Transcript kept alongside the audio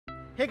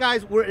Hey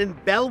guys, we're in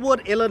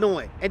Bellwood,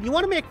 Illinois, and you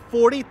want to make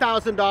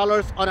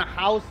 $40,000 on a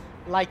house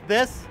like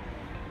this?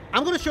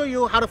 I'm going to show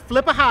you how to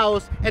flip a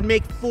house and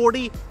make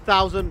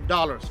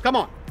 $40,000. Come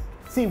on.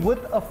 See, with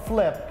a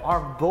flip,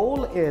 our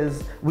goal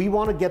is we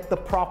want to get the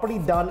property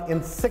done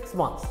in 6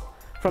 months.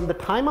 From the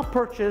time of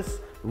purchase,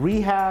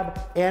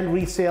 rehab, and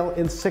resale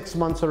in 6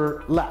 months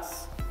or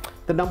less.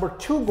 The number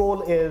 2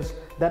 goal is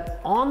that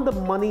on the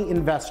money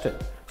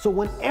invested, so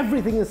when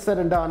everything is said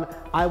and done,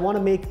 I want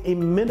to make a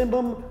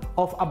minimum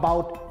of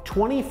about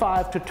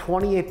 $25,000 to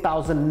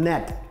 $28,000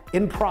 net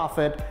in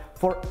profit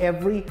for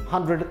every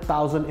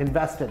 $100,000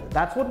 invested.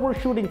 That's what we're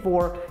shooting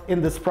for in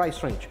this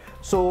price range.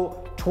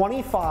 So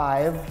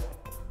 25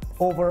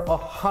 over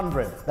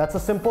 100. That's a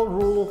simple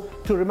rule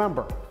to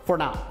remember for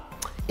now.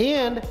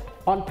 And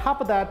on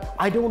top of that,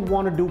 I don't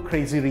want to do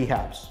crazy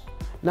rehabs.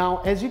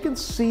 Now, as you can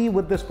see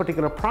with this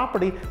particular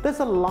property,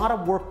 there's a lot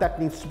of work that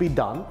needs to be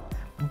done,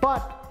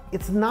 but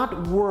it's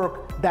not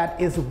work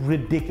that is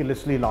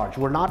ridiculously large.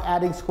 We're not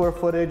adding square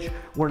footage.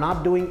 We're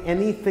not doing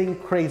anything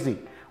crazy.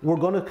 We're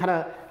going to kind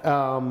of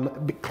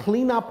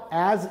clean up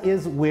as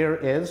is, where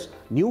is.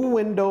 New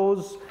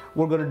windows.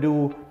 We're going to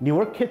do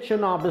newer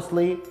kitchen,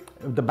 obviously.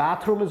 The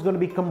bathroom is going to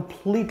be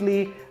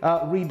completely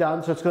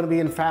redone, so it's going to be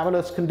in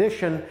fabulous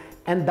condition.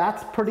 And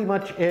that's pretty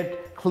much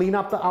it. Clean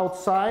up the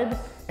outside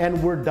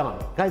and we're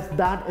done. Guys,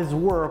 that is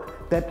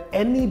work that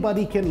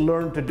anybody can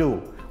learn to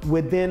do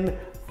within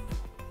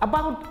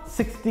about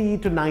 60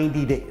 to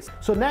 90 days.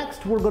 So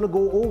next, we're going to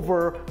go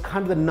over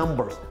kind of the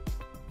numbers.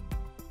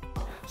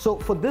 So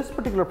for this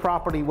particular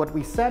property, what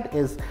we said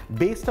is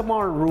based on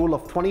our rule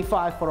of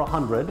 25 for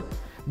 100,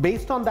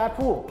 based on that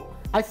rule,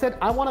 I said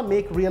I want to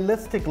make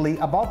realistically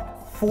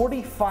about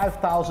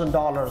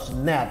 $45,000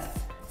 net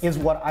is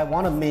what I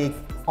want to make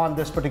on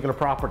this particular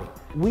property.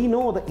 We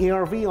know the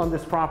ARV on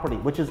this property,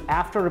 which is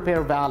after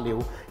repair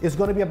value, is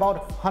going to be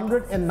about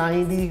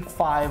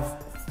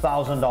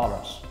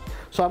 $195,000.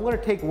 So I'm going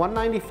to take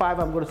 195,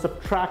 I'm going to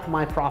subtract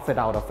my profit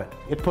out of it.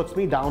 It puts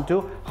me down to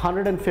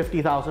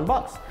 150,000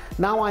 bucks.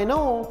 Now I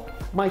know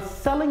my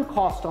selling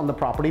cost on the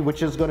property,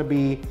 which is going to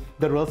be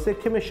the real estate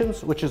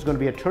commissions, which is going to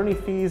be attorney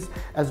fees,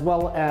 as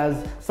well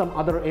as some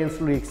other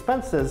ancillary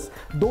expenses.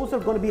 Those are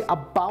going to be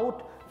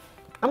about,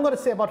 I'm going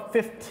to say about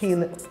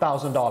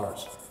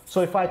 $15,000. So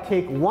if I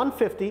take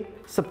 150,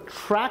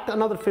 subtract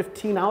another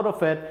 15 out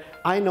of it,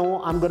 I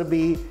know I'm going to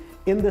be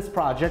in this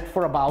project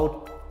for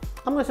about,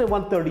 I'm going to say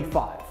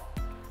 135.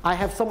 I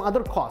have some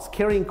other costs,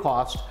 carrying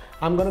cost.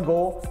 I'm going to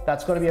go,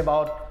 that's going to be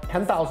about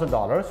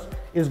 $10,000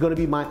 is going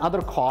to be my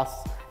other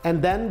costs.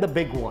 And then the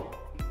big one,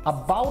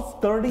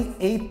 about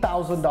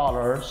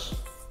 $38,000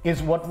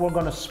 is what we're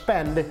going to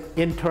spend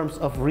in terms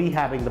of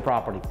rehabbing the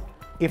property.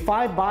 If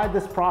I buy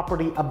this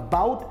property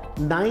about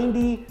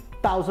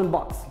 90,000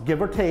 bucks,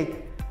 give or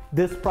take,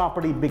 this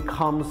property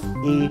becomes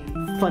a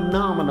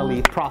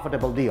phenomenally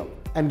profitable deal.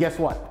 And guess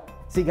what?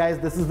 See guys,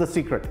 this is the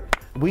secret.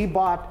 We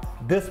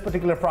bought this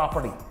particular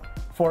property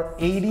for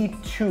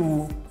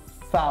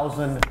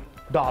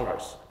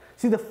 $82,000.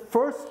 See, the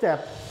first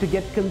step to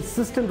get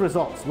consistent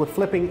results with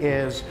flipping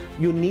is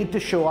you need to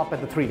show up at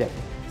the 3-day.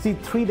 See,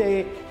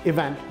 3-day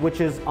event, which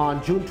is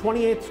on June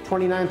 28th,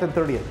 29th, and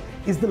 30th,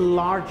 is the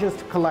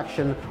largest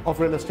collection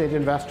of real estate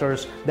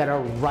investors that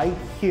are right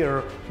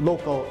here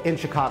local in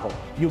Chicago.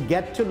 You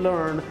get to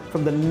learn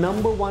from the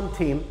 #1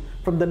 team,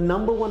 from the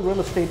 #1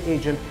 real estate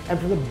agent, and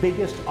from the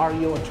biggest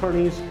REO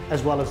attorneys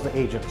as well as the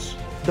agents.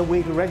 The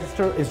way to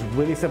register is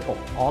really simple.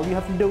 All you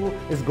have to do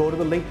is go to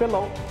the link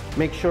below,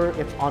 make sure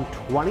it's on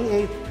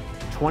 28th,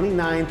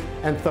 29th,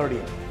 and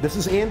 30th. This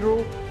is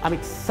Andrew. I'm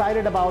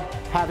excited about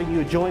having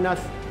you join us.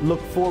 Look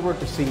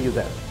forward to seeing you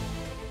there.